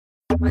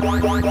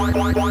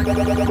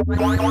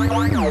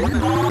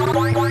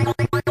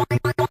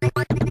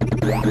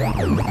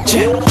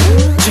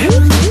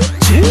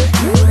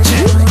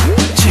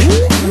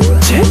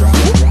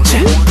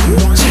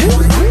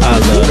I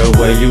love the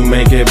way you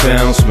make it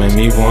bounce, make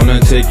me wanna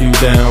take you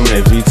down.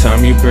 Every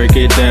time you break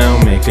it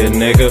down, make a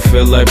nigga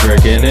feel like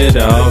breaking it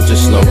off.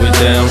 Just slow it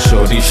down,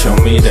 shorty, show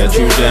me that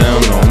you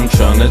down. No, I'm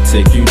tryna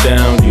take you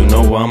down, you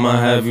know I'ma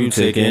have you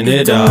taking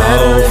it off. Don't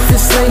matter if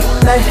it's late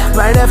night,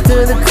 right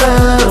after the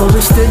club,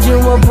 we stood you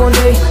up one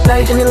day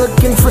night and you're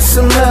looking for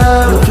some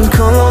love. You can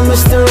call on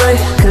Mr. Right,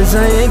 cause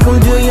I ain't gon'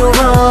 do you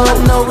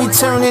wrong. No, we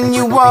turning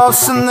you off,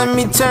 so let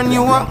me turn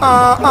you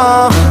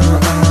on.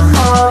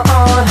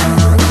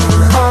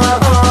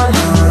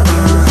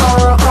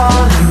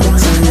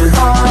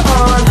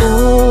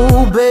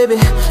 Ooh, baby,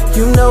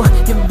 you know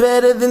you're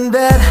better than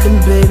that. And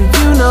baby,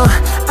 you know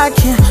I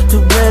can't do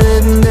better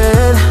than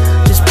that.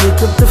 Just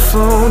pick up the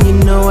phone, you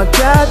know I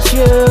got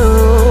you.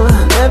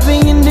 Whatever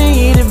you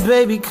need, it,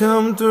 baby,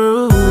 come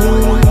through.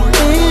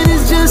 It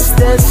is just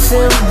that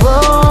simple.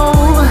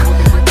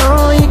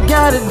 All you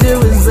gotta do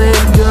is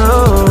let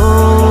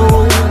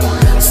go.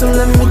 So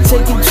let me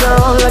take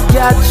control, I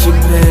got you,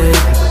 babe,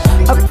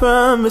 I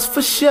promise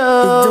for sure.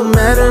 It don't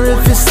matter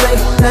if it's late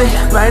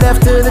night, right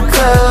after the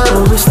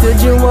club, we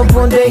stood you up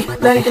one day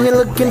night and you're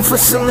looking for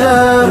some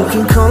love. You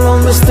can call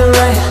on Mr.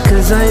 Right,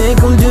 cause I ain't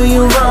gon' do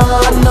you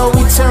wrong. I know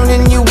we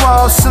turning you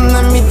off, so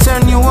let me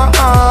turn you on.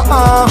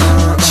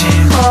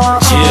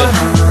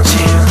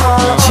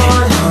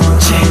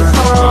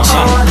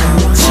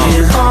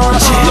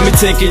 Let me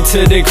take it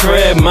to the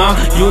crib, ma.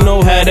 You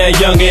know how that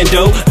youngin'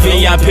 do.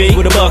 VIP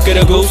with a bucket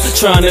of goose,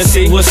 tryna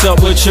see what's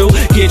up with you.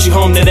 Get you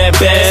home to that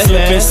bed,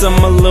 slippin'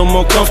 something a little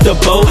more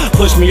comfortable.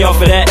 Push me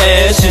off of that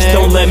ass, just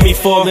don't let me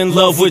fall in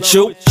love with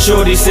you.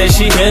 Shorty said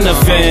she been a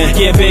fan,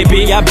 yeah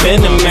baby, I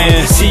been a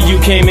man. See you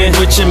came in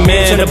with your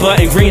man, turn the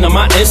button green on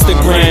my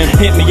Instagram.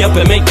 Hit me up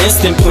and make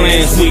instant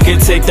plans. We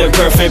could take the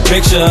perfect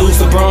picture, lose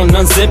the bra and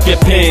unzip your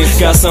pants.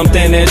 Got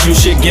something that you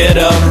should get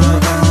up.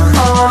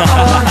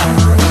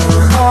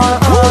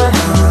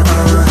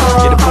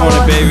 Get up on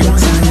it, baby.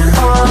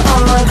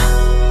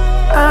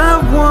 I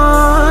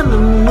wanna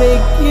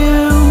make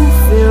you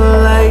feel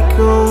like a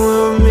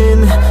woman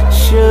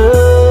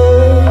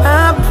should.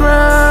 I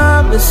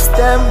promise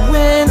that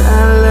when I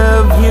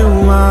love you,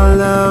 I'll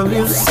love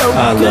you so good.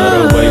 I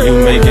love the way you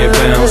make it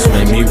bounce,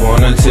 make me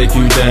wanna take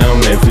you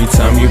down. Every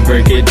time you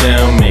break it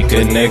down, make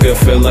a nigga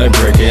feel like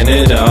breaking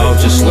it off.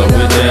 Just slow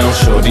it down,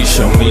 shorty,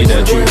 show me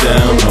that you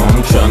down. No,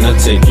 I'm tryna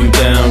take you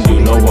down, you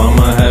know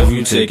I'ma have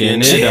you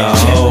taking it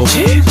off.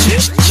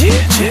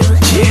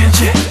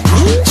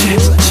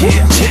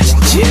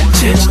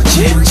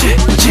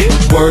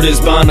 Word is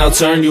bond, I'll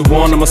turn you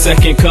on. I'm a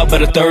second cup,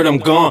 but a third I'm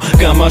gone.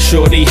 Got my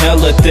shorty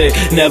hella thick,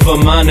 never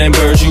mind them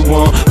birds you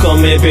want.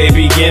 Come here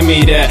baby, give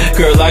me that.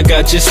 Girl, I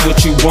got just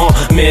what you want.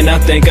 Man, I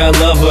think I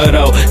love her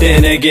though.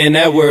 Then again,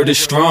 that word is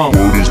strong.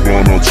 Word is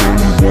bond, I'll turn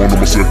you on.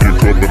 I'm a second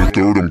cup, but a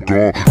third I'm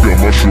gone. Got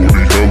my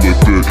shorty hella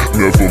thick,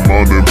 never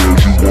mind them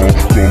birds you want.